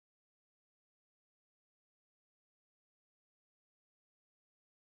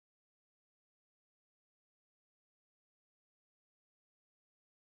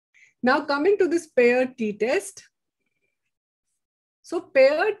Now coming to this paired t-test. So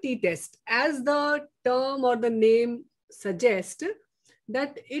paired t-test, as the term or the name suggests,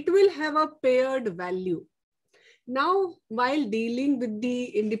 that it will have a paired value. Now, while dealing with the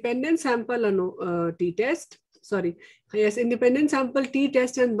independent sample t-test, independent sample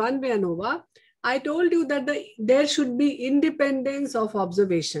t-test and one-way ANOVA, I told you that there should be independence of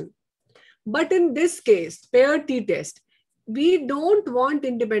observation. But in this case, paired t-test, we don't want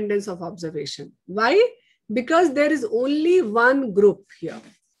independence of observation. Why? Because there is only one group here.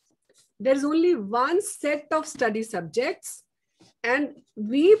 There is only one set of study subjects, and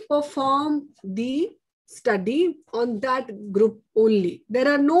we perform the study on that group only. There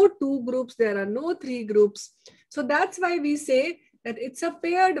are no two groups, there are no three groups. So that's why we say that it's a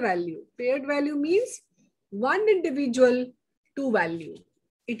paired value. Paired value means one individual, two value.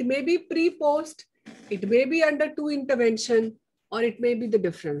 It may be pre-post, it may be under two intervention, or it may be the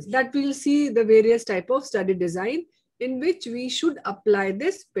difference. That we'll see the various type of study design in which we should apply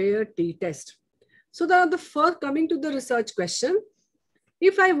this paired t-test. So the first, coming to the research question,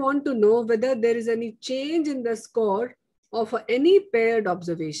 if I want to know whether there is any change in the score of any paired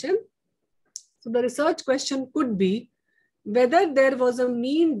observation, so the research question could be whether there was a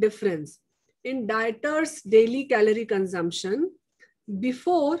mean difference in dieters' daily calorie consumption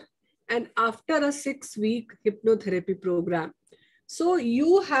before and after a 6-week hypnotherapy program. So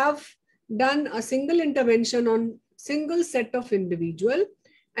you have done a single intervention on single set of individual,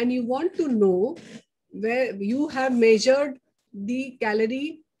 and you want to know where you have measured the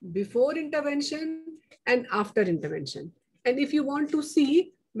calorie before intervention and after intervention. And if you want to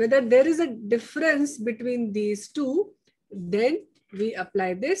see whether there is a difference between these two, then we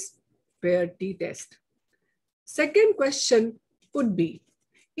apply this paired t-test. Second question could be,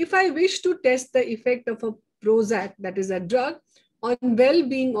 if I wish to test the effect of a Prozac, that is a drug, on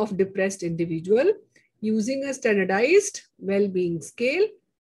well-being of depressed individual using a standardized well-being scale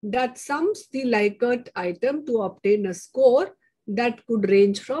that sums the Likert item to obtain a score that could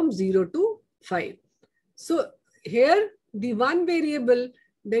range from 0 to 5. So here the one variable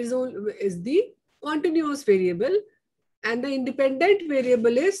is the continuous variable, and the independent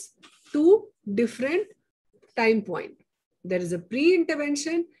variable is two different time point. There is a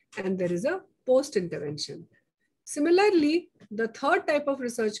pre-intervention and there is a post-intervention. Similarly, the third type of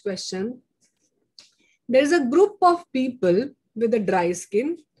research question, there is a group of people with a dry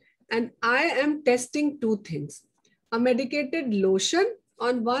skin, and I am testing two things, a medicated lotion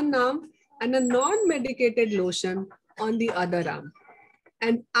on one arm and a non-medicated lotion on the other arm.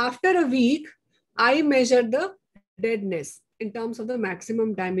 And after a week, I measure the deadness in terms of the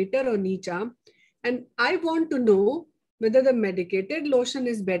maximum diameter on each arm. And I want to know whether the medicated lotion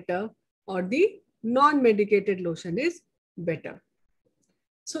is better or the non-medicated lotion is better.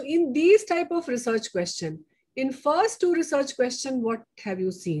 So in these type of research question, in first two research question, what have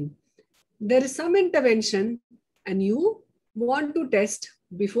you seen? There is some intervention and you want to test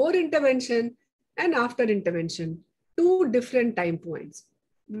before intervention and after intervention, two different time points.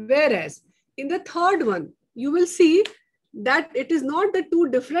 Whereas in the third one, you will see that it is not the two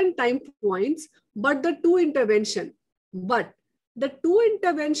different time points, but the two intervention. But the two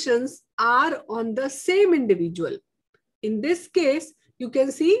interventions are on the same individual. In this case, you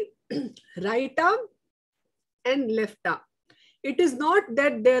can see right arm and left arm. It is not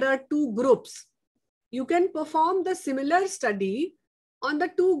that there are two groups. You can perform the similar study on the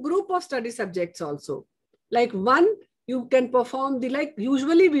two group of study subjects also. Like one, you can perform like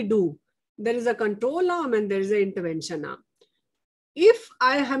usually we do. There is a control arm and there is an intervention arm. If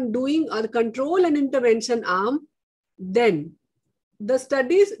I am doing a control and intervention arm, then the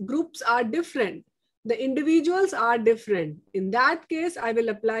studies groups are different. The individuals are different. In that case, I will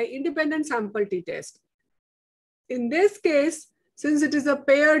apply independent sample t-test. In this case, since it is a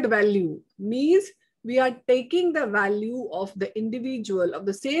paired value, means we are taking the value of the individual, of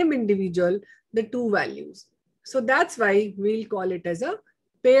the same individual, the two values. So that's why we'll call it as a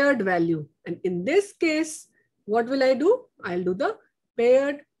paired value. And in this case, what will I do? I'll do the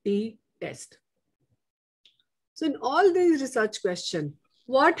paired t-test. So in all these research questions,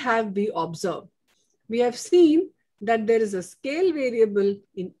 what have we observed? We have seen that there is a scale variable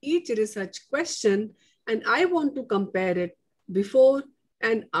in each research question, and I want to compare it before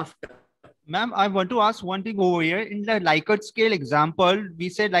and after. Ma'am, I want to ask one thing over here. In the Likert scale example, we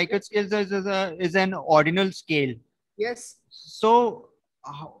said Likert scale is an ordinal scale. Yes. So,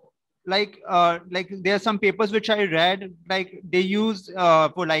 like there are some papers which I read, like they use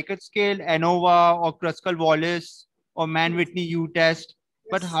for Likert scale ANOVA or Kruskal-Wallis or Mann-Whitney U test.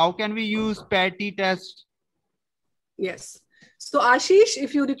 Yes. But how can we use paired t-test? Yes. So Ashish,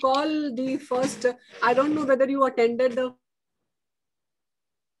 if you recall the first, I don't know whether you attended the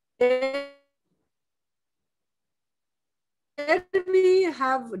where we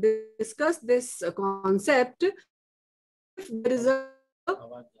have discussed this concept. If there is a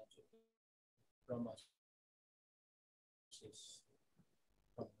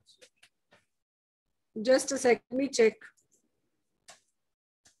just a second, let me check.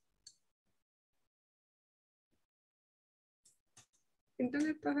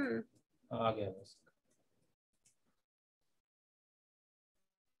 Internet तो है. आ गया बस.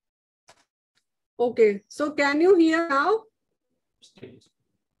 Okay, so can you hear now?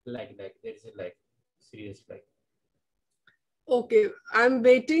 Like there is a like serious like. Okay, I'm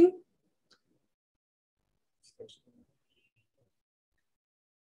waiting.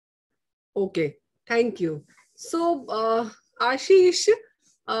 Okay, thank you. So, Ashish,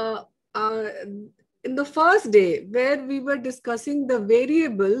 in the first day where we were discussing the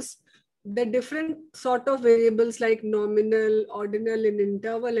variables, the different sort of variables like nominal, ordinal, and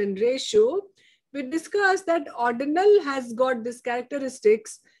interval and ratio, we discussed that ordinal has got this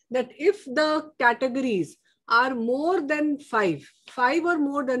characteristics that if the categories are more than five or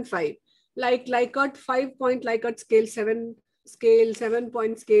more than five, like Likert 5-point Likert scale,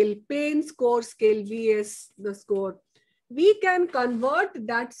 7-point scale, pain score scale, VS, the score, we can convert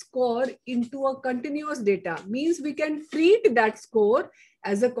that score into a continuous data. Means we can treat that score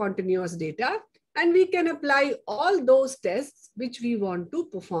as a continuous data and we can apply all those tests which we want to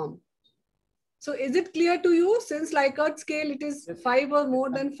perform. So is it clear to you? Since Likert scale, it is 5 or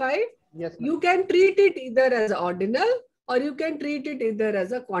more than 5, yes, you can treat it either as ordinal or you can treat it either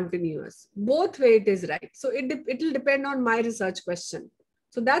as a continuous. Both way it is right. So it will depend on my research question.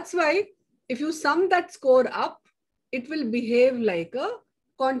 So that's why if you sum that score up, it will behave like a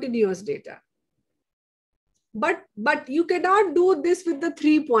continuous data. But you cannot do this with the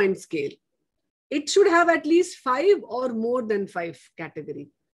 3-point scale. It should have at least 5 or more than 5 category.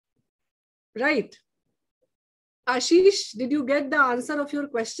 Right? Ashish, did you get the answer of your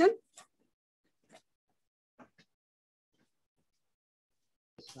question?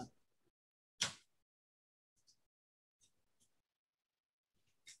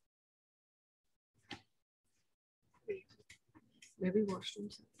 Maybe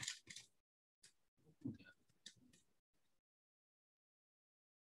washrooms.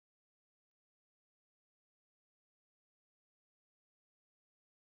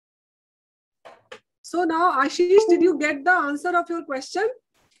 So now, Ashish, did you get the answer of your question?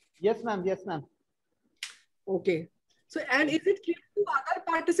 Yes, ma'am. Yes, ma'am. Okay. So, and is it clear to other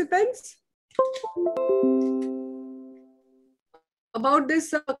participants about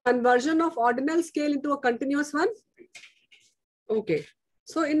this conversion of ordinal scale into a continuous one? Okay.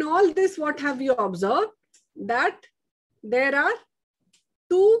 So, in all this, what have you observed? That there are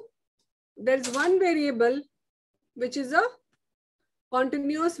there's one variable which is a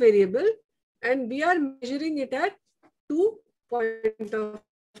continuous variable and we are measuring it at 2 points of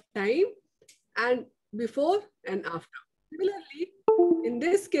time and before and after. Similarly, in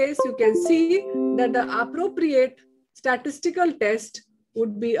this case, you can see that the appropriate statistical test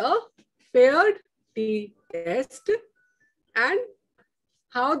would be a paired t-test. And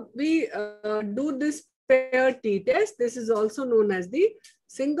how we do this paired t-test, this is also known as the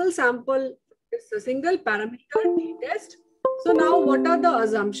single sample, it's a single parameter t-test. So now what are the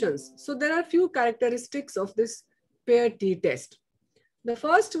assumptions? So there are few characteristics of this paired t-test. The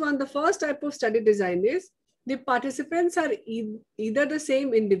first one, the first type of study design is the participants are either the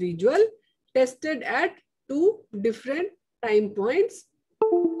same individual tested at 2 different time points,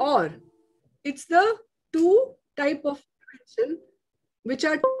 or it's the 2 type of intervention which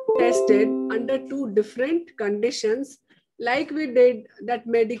are tested under 2 different conditions, like we did that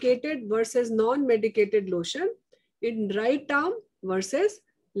medicated versus non-medicated lotion in right arm versus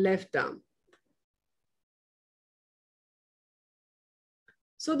left arm.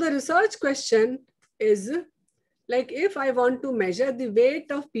 So the research question is like, if I want to measure the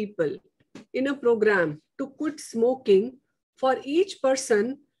weight of people in a program to quit smoking, for each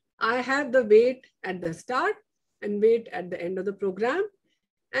person, I have the weight at the start and weight at the end of the program.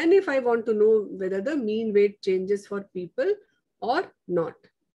 And if I want to know whether the mean weight changes for people or not.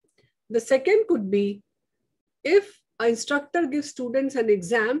 The second could be, if an instructor gives students an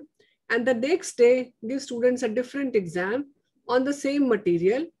exam and the next day gives students a different exam on the same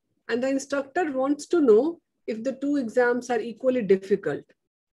material, and the instructor wants to know if the 2 exams are equally difficult,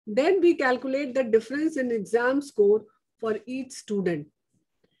 then we calculate the difference in exam score for each student.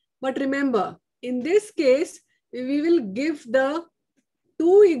 But remember, in this case, we will give the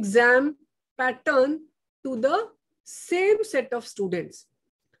 2 exam pattern to the same set of students.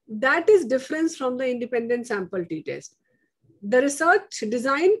 That is difference from the independent sample t-test. The research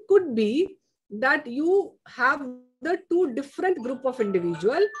design could be that you have the two different group of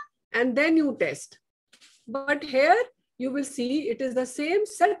individual and then you test. But here you will see it is the same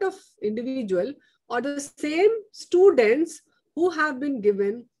set of individual or the same students who have been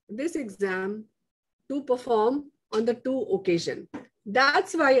given this exam to perform on the two occasion.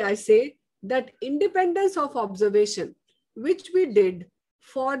 That's why I say that independence of observation, which we did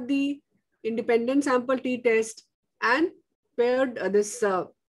for the independent sample t-test and paired this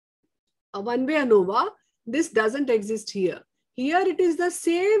one-way ANOVA, this doesn't exist here. Here it is the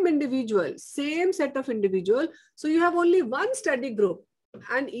same individual, same set of individual. So you have only one study group,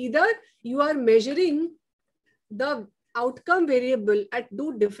 and either you are measuring the outcome variable at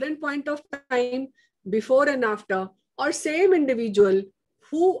two different point of time, before and after, or same individual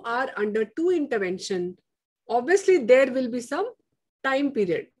who are under two intervention. Obviously, there will be some time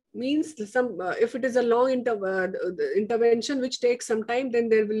period. Means some if it is a long intervention which takes some time, then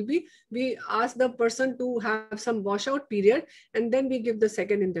there will be, we ask the person to have some washout period and then we give the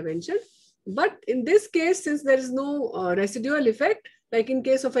second intervention. But in this case, since there is no residual effect, like in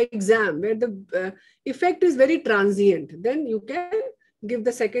case of an exam where the effect is very transient, then you can give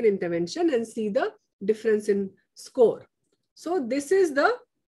the second intervention and see the difference in score. So this is the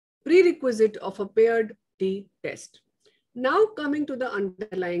prerequisite of a paired t-test. Now coming to the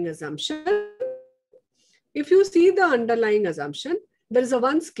underlying assumption. If you see the underlying assumption, there is a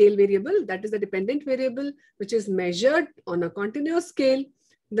one scale variable, that is a dependent variable, which is measured on a continuous scale.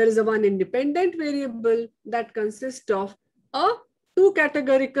 There is a one independent variable that consists of a two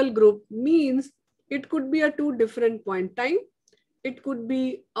categorical group, means it could be a two different point time. It could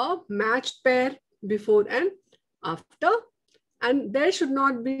be a matched pair before and after, and there should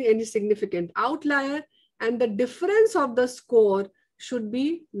not be any significant outlier, and the difference of the score should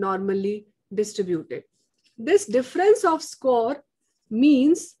be normally distributed. This difference of score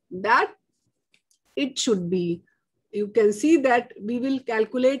means that it should be, you can see that we will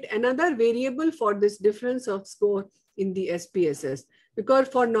calculate another variable for this difference of score in the SPSS, because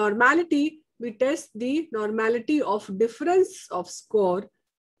for normality, we test the normality of difference of score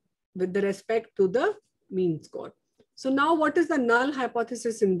with the respect to the mean score. So now what is the null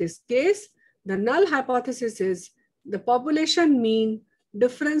hypothesis in this case? The null hypothesis is the population mean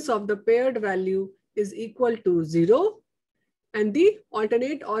difference of the paired value is equal to 0. And the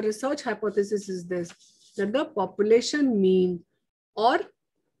alternate or research hypothesis is this, that the population mean or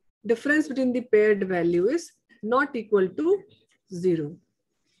difference between the paired value is not equal to 0.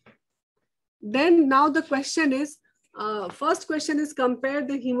 Then now the question is, first question is compare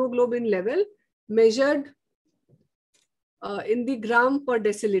the hemoglobin level measured in the gram per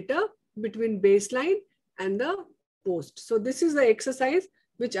deciliter between baseline and the post. So this is the exercise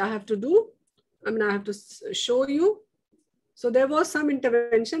which I have to do. I have to show you. So there was some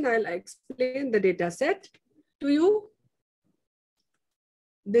intervention. I'll explain the data set to you.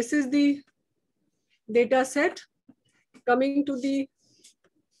 This is the data set. Coming to the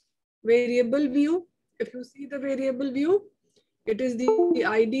variable view. If you see the variable view, it is the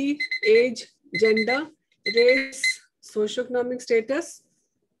ID, age, gender, race, socioeconomic status,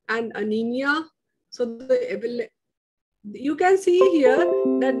 and anemia. So you can see here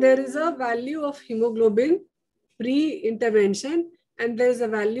that there is a value of hemoglobin pre-intervention and there is a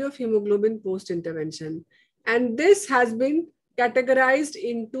value of hemoglobin post-intervention. And this has been categorized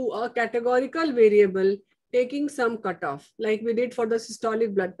into a categorical variable taking some cutoff, like we did for the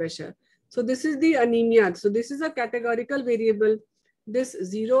systolic blood pressure. So this is the anemia. So this is a categorical variable, this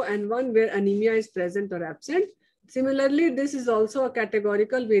 0 and 1 where anemia is present or absent. Similarly, this is also a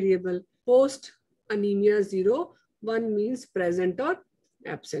categorical variable, post anemia 0, 1 means present or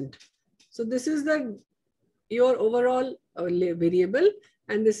absent. So this is the your overall variable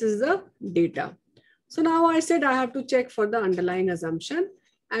and this is the data. So now I said I have to check for the underlying assumption,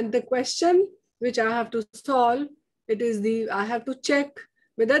 and the question which I have to solve, it is I have to check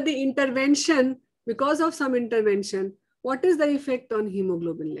whether the intervention, because of some intervention, what is the effect on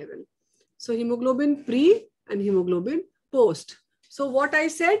hemoglobin level. So hemoglobin pre and hemoglobin post. So what I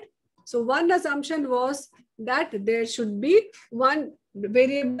said, so one assumption was that there should be one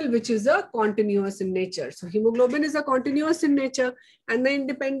variable which is a continuous in nature. So hemoglobin is a continuous in nature, and the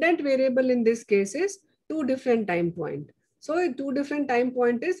independent variable in this case is two different time point. So two different time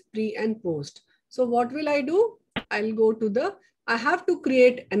point is pre and post. So what will I do? I'll go to I have to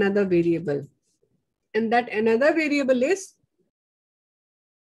create another variable, and that another variable is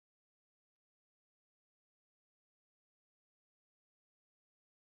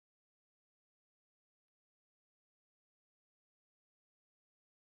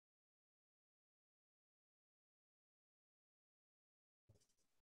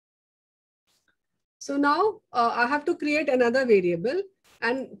So now I have to create another variable,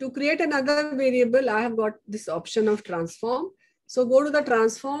 and to create another variable, I have got this option of transform. So go to the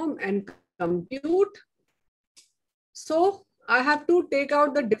transform and compute. So I have to take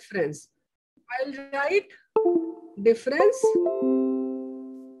out the difference. I'll write difference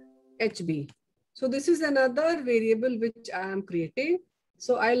HB. So this is another variable which I am creating.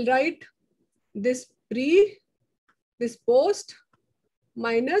 So I'll write this pre, this post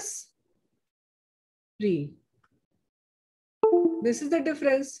minus pre. This is the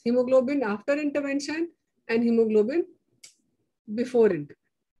difference, hemoglobin after intervention and hemoglobin before intervention.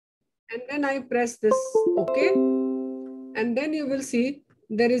 And then I press this OK. And then you will see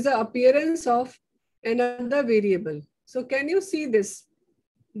there is an appearance of another variable. So can you see this?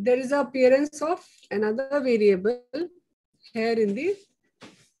 There is an appearance of another variable here in the.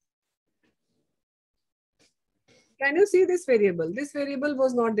 Can you see this variable? This variable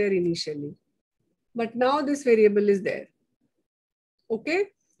was not there initially, but now this variable is there. Okay,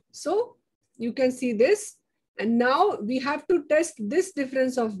 so you can see this, and now we have to test this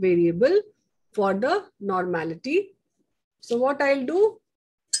difference of variable for the normality. So what I'll do,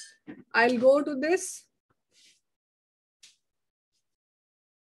 I'll go to this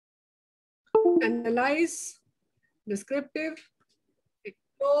analyze, descriptive,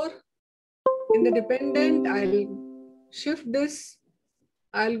 explore. In the dependent, I'll shift this.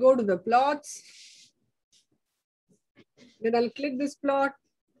 I'll go to the plots. Then I'll click this plot,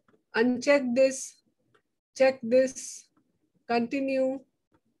 uncheck this, check this, continue.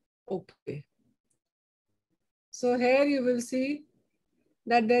 Okay. So here you will see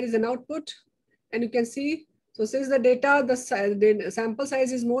that there is an output, and you can see, so since the data, the sample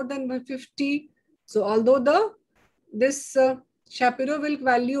size is more than 50. So although this Shapiro-Wilk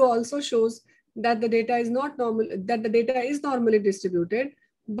value also shows that the data is not normal, that the data is normally distributed,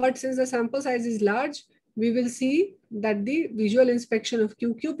 but since the sample size is large, we will see that the visual inspection of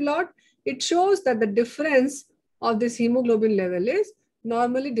QQ plot, it shows that the difference of this hemoglobin level is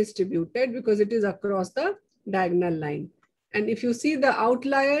normally distributed because it is across the diagonal line. And if you see the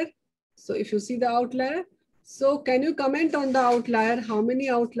outlier, so if you see the outlier, so can you comment on the outlier? How many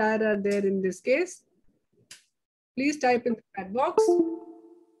outliers are there in this case? Please type in the chat box.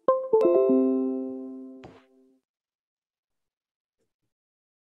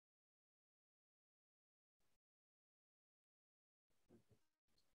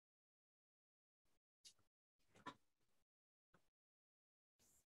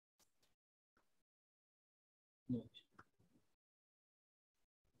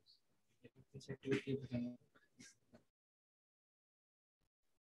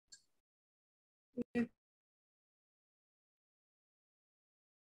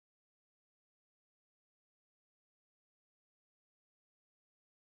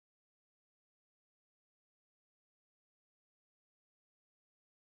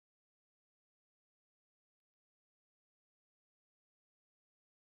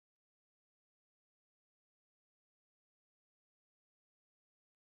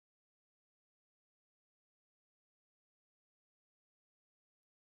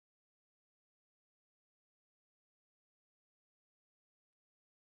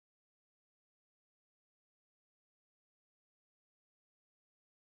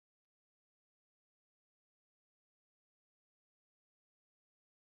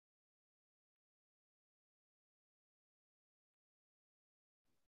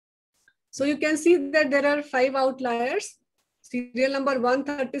 So you can see that there are 5 outliers, serial number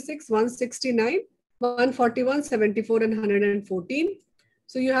 136, 169, 141, 74, and 114.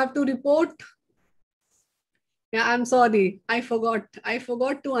 So you have to report. Yeah, I'm sorry. I forgot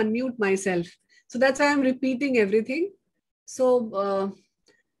to unmute myself. So that's why I'm repeating everything. So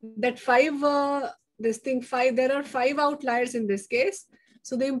that there are 5 outliers in this case.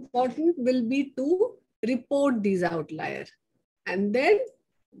 So the important will be to report these outliers. And then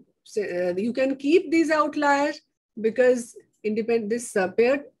you can keep these outliers because this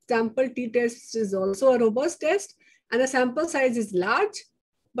paired sample t-test is also a robust test and the sample size is large,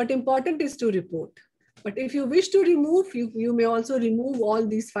 but important is to report. But if you wish to remove, you may also remove all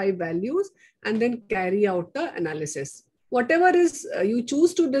these 5 values and then carry out the analysis. Whatever is you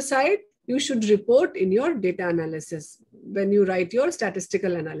choose to decide, you should report in your data analysis when you write your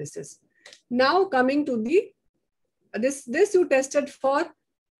statistical analysis. Now coming to this you tested for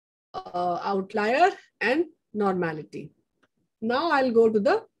outlier and normality. Now I'll go to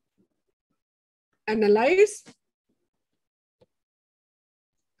the analyze.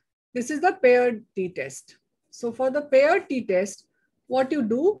 This is the paired t-test. So for the paired t-test, what you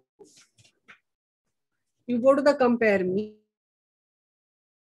do, you go to the compare me.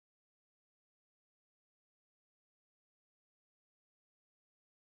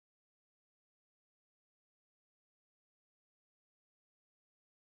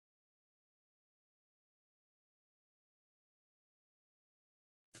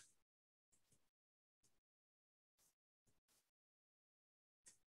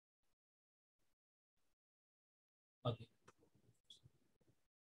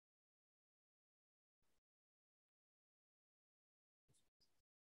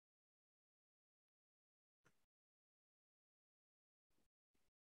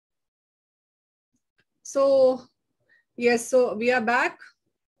 So yes, so we are back.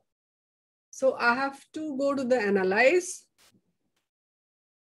 So I have to go to the analyze,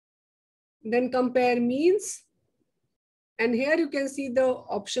 then compare means. And here you can see the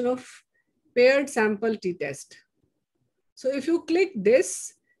option of paired sample t-test. So if you click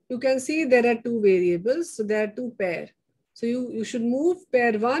this, you can see there are two variables. So there are two pair. So you should move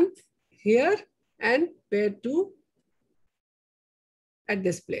pair 1 here and pair 2 at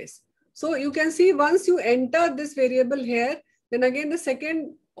this place. So you can see once you enter this variable here, then again the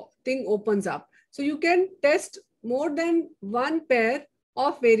second thing opens up. So you can test more than one pair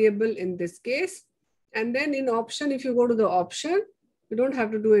of variable in this case. And then in option, if you go to the option, you don't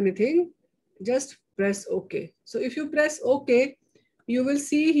have to do anything, just press OK. So if you press OK, you will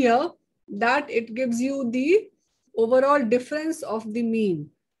see here that it gives you the overall difference of the mean.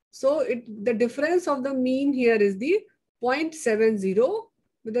 So the difference of the mean here is the 0.70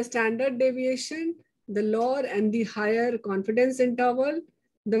 with the standard deviation, the lower and the higher confidence interval,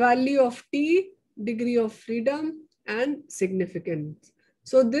 the value of t, degree of freedom, and significance.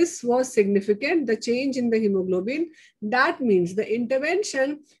 So this was significant, the change in the hemoglobin. That means the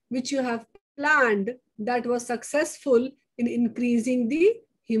intervention which you have planned that was successful in increasing the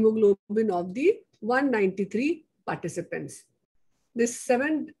hemoglobin of the 193 participants. This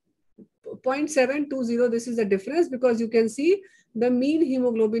 0.720, this is the difference because you can see the mean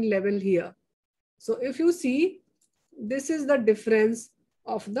hemoglobin level here. So if you see, this is the difference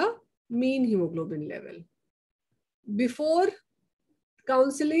of the mean hemoglobin level. Before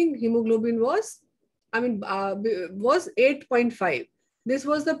counseling, hemoglobin was 8.5. This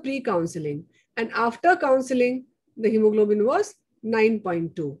was the pre-counseling. And after counseling, the hemoglobin was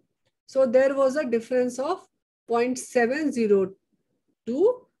 9.2. So there was a difference of 0.702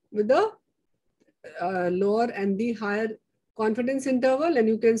 with the lower and the higher confidence interval. And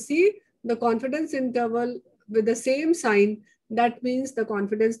you can see the confidence interval with the same sign. That means the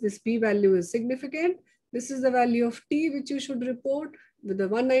confidence, this p-value is significant. This is the value of t which you should report with the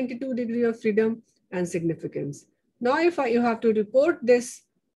 192 degree of freedom and significance. Now if you have to report this,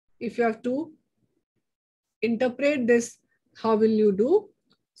 if you have to interpret this, how will you do?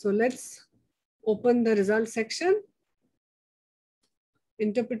 So let's open the result section.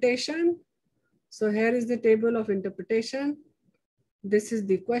 Interpretation. So here is the table of interpretation. This is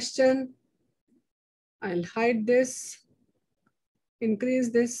the question. I'll hide this, increase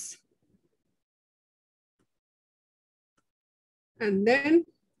this. And then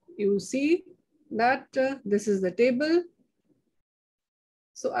you see that this is the table.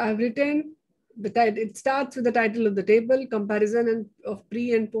 So I have written the title. It starts with the title of the table, comparison of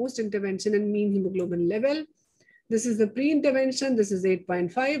pre and post intervention and mean hemoglobin level. This is the pre-intervention. This is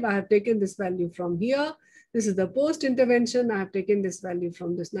 8.5. I have taken this value from here. This is the post-intervention. I have taken this value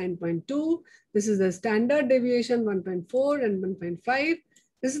from this 9.2. This is the standard deviation 1.4 and 1.5.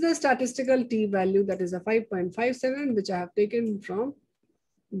 This is the statistical t-value, that is a 5.57, which I have taken from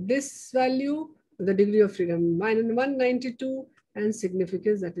this value, the degree of freedom -192, and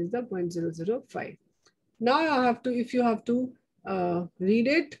significance, that is the 0.005. Now I have to, if you have to read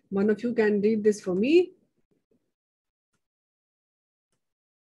it, one of you can read this for me.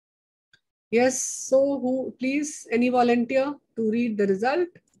 Yes, so who, please, any volunteer to read the result?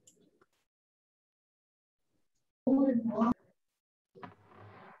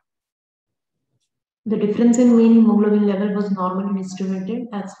 The difference in mean hemoglobin level was normally distributed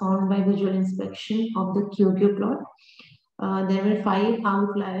as found by visual inspection of the QQ plot. There were 5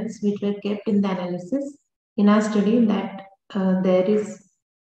 outliers which were kept in the analysis. In our study, that there is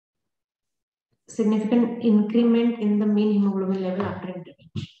significant increment in the mean hemoglobin level after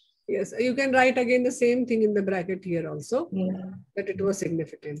intervention. Yes, you can write again the same thing in the bracket here also, that it was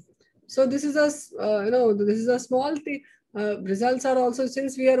significant. So this is a, this is a small thing. Results are also,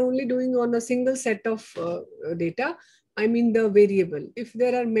 since we are only doing on a single set of data, I mean the variable. If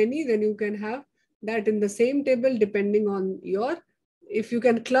there are many, then you can have that in the same table depending on your, if you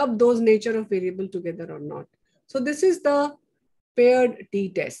can club those nature of variable together or not. So this is the paired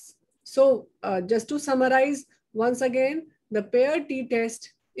t-test. So just to summarize once again, the paired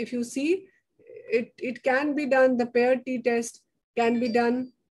t-test, if you see, it can be done, the paired t-test can be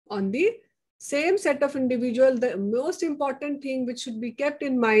done on the same set of individual. The most important thing which should be kept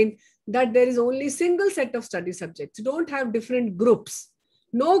in mind, that there is only single set of study subjects. You don't have different groups.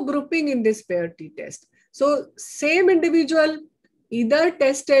 No grouping in this paired t-test. So same individual either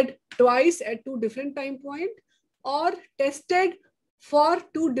tested twice at 2 different time points or tested for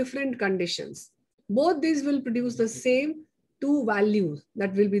 2 different conditions. Both these will produce the same 2 values.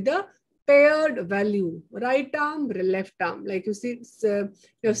 That will be the paired value, right arm, left arm. Like you see, you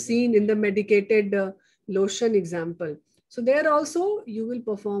have seen in the medicated lotion example. So there also you will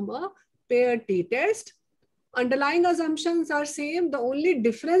perform a paired t-test. Underlying assumptions are same. The only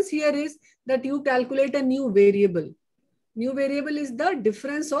difference here is that you calculate a new variable. New variable is the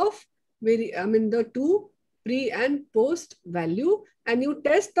difference of the two pre and post value, and you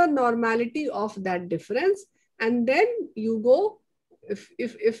test the normality of that difference, and then you go.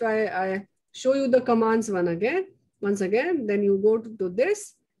 If I show you the commands once again, then you go to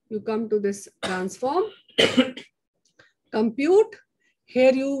this. You come to this transform, compute.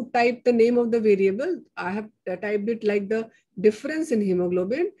 Here you type the name of the variable. I have typed it like the difference in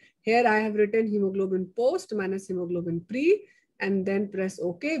hemoglobin. Here I have written hemoglobin post minus hemoglobin pre, and then press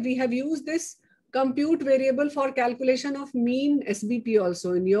OK. We have used this compute variable for calculation of mean SBP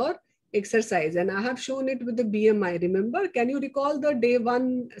also in your exercise, and I have shown it with the BMI. Remember, can you recall the day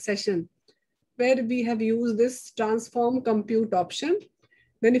 1 session where we have used this transform compute option?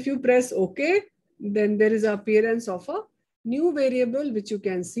 Then if you press OK, then there is an appearance of a new variable, which you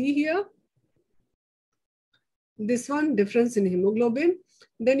can see here. This one, difference in hemoglobin.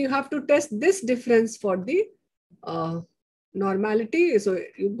 Then you have to test this difference for the normality. So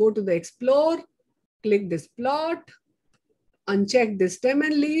you go to the explore, click this plot, uncheck this stem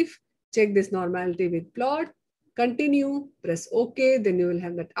and leaf, check this normality with plot, continue, press OK, then you will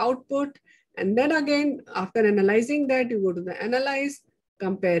have that output. And then again, after analyzing that, you go to the analyze,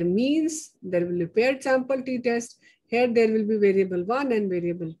 compare means, there will be paired sample t-test. Here there will be variable 1 and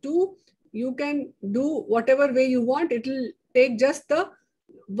variable 2. You can do whatever way you want. It will take just the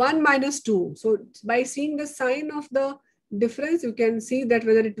 1 minus 2. So by seeing the sign of the difference, you can see that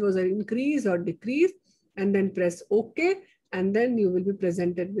whether it was an increase or decrease, and then press OK. And then you will be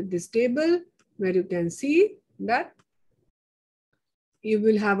presented with this table where you can see that you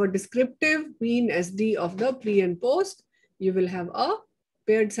will have a descriptive mean SD of the pre and post. You will have a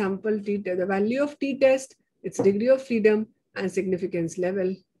paired sample t-test, the value of t-test, its degree of freedom, and significance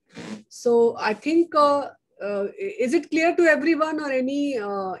level. So I think, is it clear to everyone, or any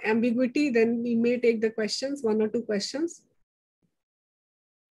ambiguity? Then we may take the questions, 1 or 2 questions.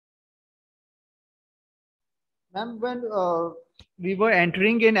 Ma'am, when we were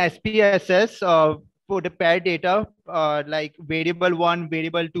entering in SPSS for the pair data, like variable 1,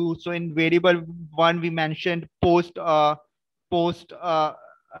 variable 2. So in variable 1, we mentioned post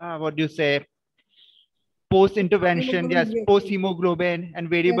intervention, yes, post hemoglobin, and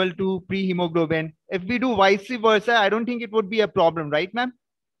variable 2 pre hemoglobin. If we do vice versa, I don't think it would be a problem, right, ma'am?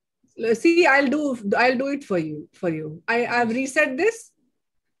 See, I'll do it for you. I've reset this.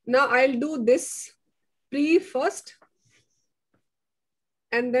 Now I'll do this pre first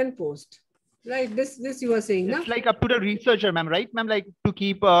and then post. Right, this you are saying. It's like up to the researcher, ma'am, right, ma'am? Like to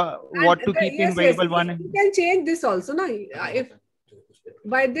keep what to keep in variable 1. You can change this also, no? If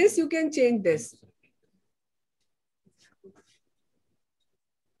by this you can change this.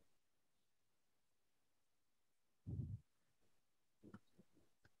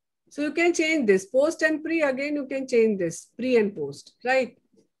 So you can change this post and pre. Again, you can change this pre and post, right?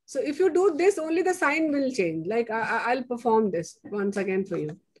 So if you do this, only the sign will change. Like I'll perform this once again for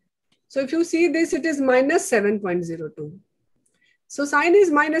you. So if you see this, it is minus 7.02. So sign is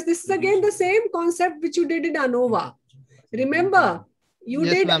minus. This is again the same concept which you did in ANOVA. Remember, you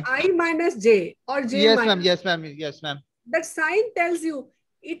did I minus J or J minus. Yes, ma'am. Yes, ma'am. That sign tells you,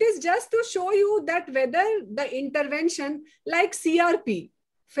 it is just to show you that whether the intervention, like CRP,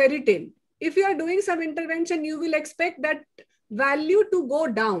 ferritin, if you are doing some intervention, you will expect that value to go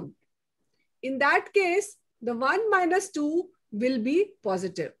down. In that case, the 1 minus 2 will be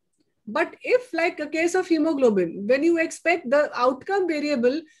positive. But if, like a case of hemoglobin, when you expect the outcome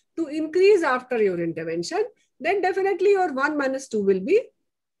variable to increase after your intervention, then definitely your 1 minus 2 will be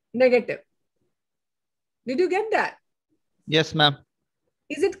negative. Did you get that? Yes, ma'am.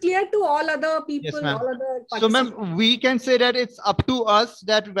 Is it clear to all other people? Yes, ma'am. All other so, ma'am, we can say that it's up to us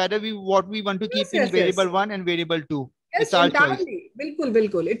that whether what we want to keep in variable 1 and variable 2. Yes, it's our entirely. choice.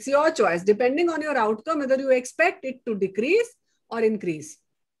 Bilkul. It's your choice, depending on your outcome, whether you expect it to decrease or increase.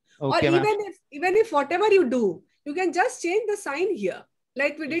 Okay, or even if whatever you do, you can just change the sign here,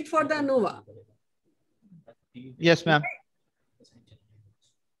 like we did for the ANOVA. Yes, ma'am.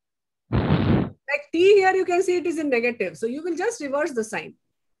 Like T here, you can see it is in negative. So you will just reverse the sign.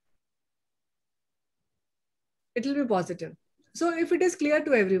 It will be positive. So if it is clear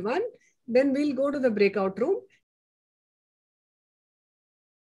to everyone, then we'll go to the breakout room